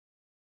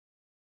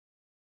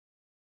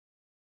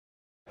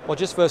Well,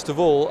 just first of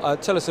all,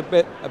 tell us a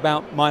bit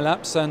about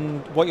Mylaps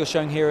and what you're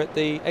showing here at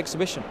the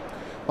exhibition.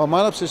 Well,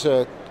 Mylaps is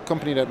a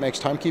company that makes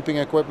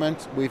timekeeping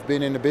equipment. We've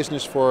been in the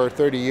business for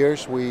 30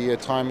 years. We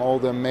time all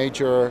the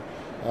major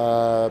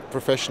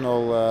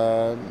professional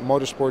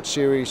motorsport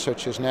series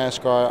such as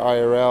NASCAR,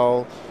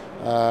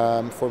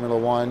 IRL, Formula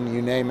One,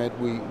 you name it.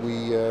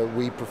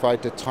 We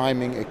provide the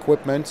timing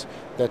equipment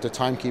that the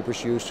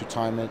timekeepers use to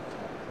time it.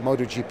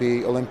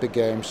 MotoGP, Olympic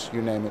Games,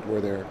 you name it,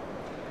 we're there.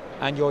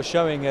 And you're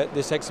showing at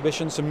this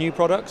exhibition some new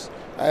products?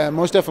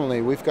 Most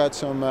definitely. We've got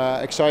some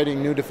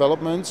exciting new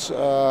developments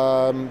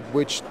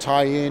which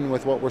tie in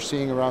with what we're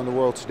seeing around the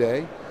world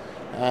today.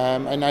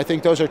 And I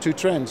think those are two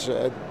trends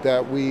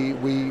that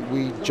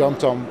we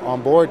jumped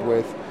on board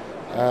with.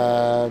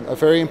 A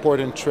very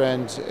important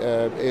trend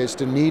is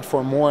the need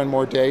for more and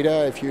more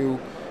data. If you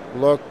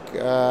look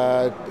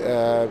at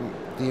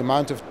the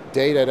amount of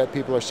data that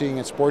people are seeing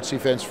at sports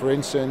events, for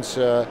instance,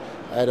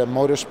 at a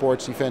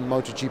motorsports event,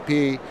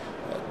 MotoGP,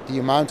 the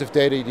amount of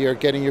data you're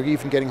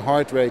even getting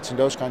heart rates and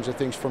those kinds of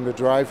things from the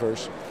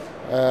drivers.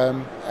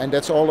 And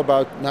that's all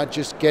about not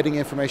just getting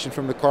information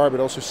from the car, but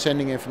also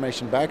sending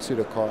information back to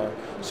the car.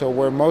 So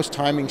where most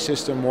timing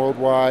systems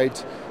worldwide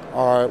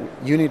are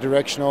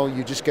unidirectional,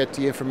 you just get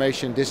the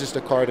information, this is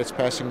the car that's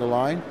passing the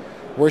line.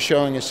 We're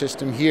showing a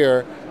system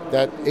here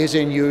that is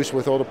in use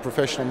with all the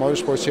professional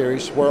motorsport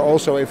series, where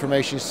also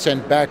information is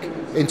sent back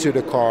into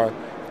the car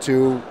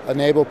to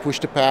enable push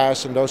to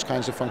pass and those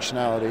kinds of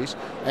functionalities.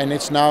 And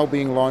it's now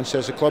being launched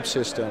as a club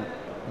system.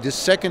 The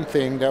second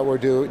thing that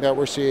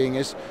we're seeing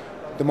is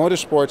the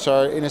motorsports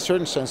are, in a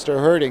certain sense, they're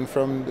hurting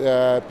from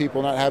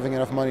people not having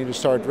enough money to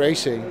start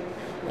racing.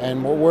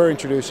 And what we're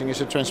introducing is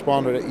a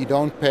transponder that you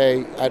don't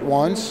pay at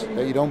once,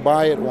 that you don't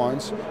buy at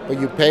once, but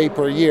you pay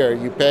per year.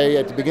 You pay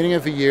at the beginning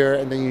of a year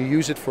and then you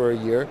use it for a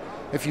year.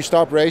 If you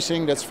stop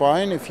racing, that's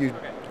fine. If you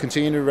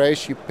continue to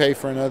race, you pay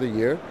for another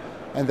year.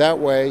 And that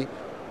way,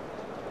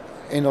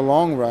 in the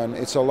long run,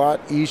 it's a lot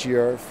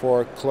easier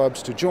for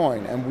clubs to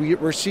join. And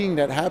we're seeing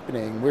that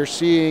happening. We're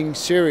seeing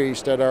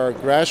series that are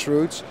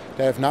grassroots,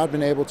 that have not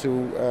been able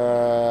to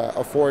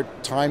afford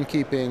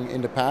timekeeping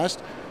in the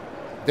past.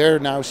 They're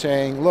now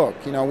saying, look,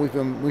 you know,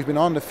 we've been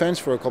on the fence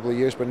for a couple of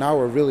years, but now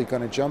we're really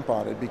going to jump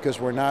on it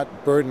because we're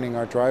not burdening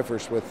our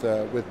drivers with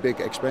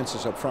big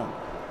expenses up front.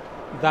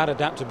 That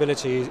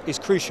adaptability is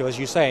crucial, as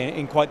you say,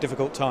 in quite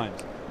difficult times.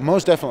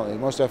 Most definitely,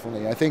 most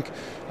definitely. I think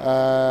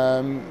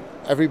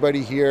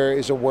everybody here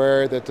is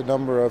aware that the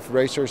number of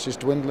racers is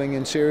dwindling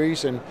in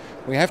series, and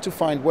we have to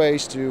find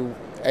ways to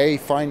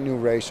find new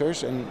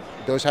racers, and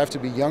those have to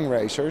be young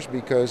racers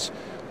because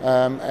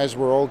as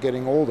we're all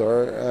getting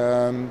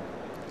older,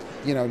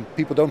 you know,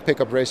 people don't pick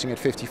up racing at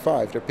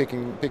 55. They're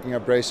picking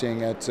up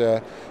racing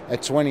at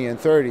 20 and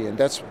 30, and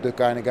that's the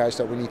kind of guys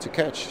that we need to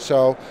catch.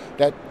 So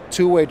that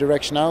two-way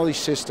directionality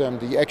system,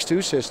 the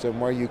X2 system,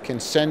 where you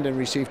can send and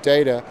receive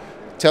data,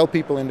 tell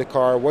people in the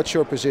car what's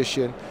your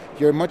position,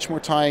 you're much more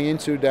tying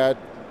into that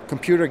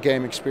computer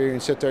game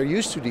experience that they're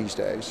used to these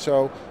days.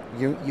 So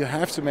you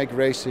have to make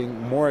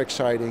racing more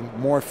exciting,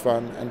 more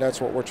fun, and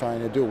that's what we're trying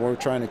to do. We're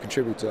trying to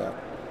contribute to that.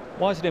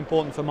 Why is it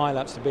important for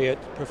Mylaps to be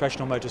at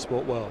Professional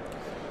Motorsport World?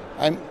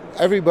 And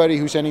everybody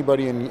who's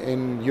anybody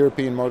in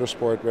European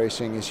motorsport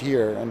racing is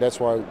here, and that's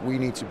why we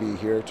need to be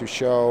here, to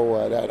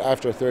show that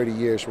after 30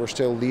 years we're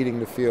still leading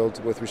the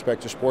field with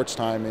respect to sports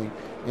timing,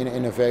 in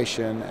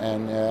innovation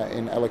and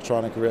in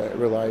electronic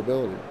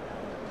reliability.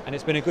 And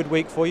it's been a good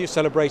week for you,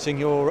 celebrating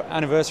your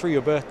anniversary,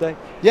 your birthday?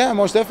 Yeah,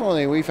 most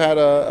definitely. We've had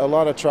a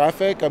lot of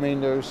traffic. I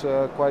mean, there's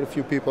quite a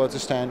few people at the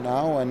stand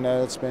now, and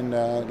that's been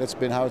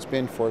how it's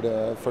been for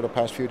the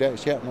past few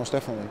days. Yeah, most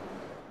definitely.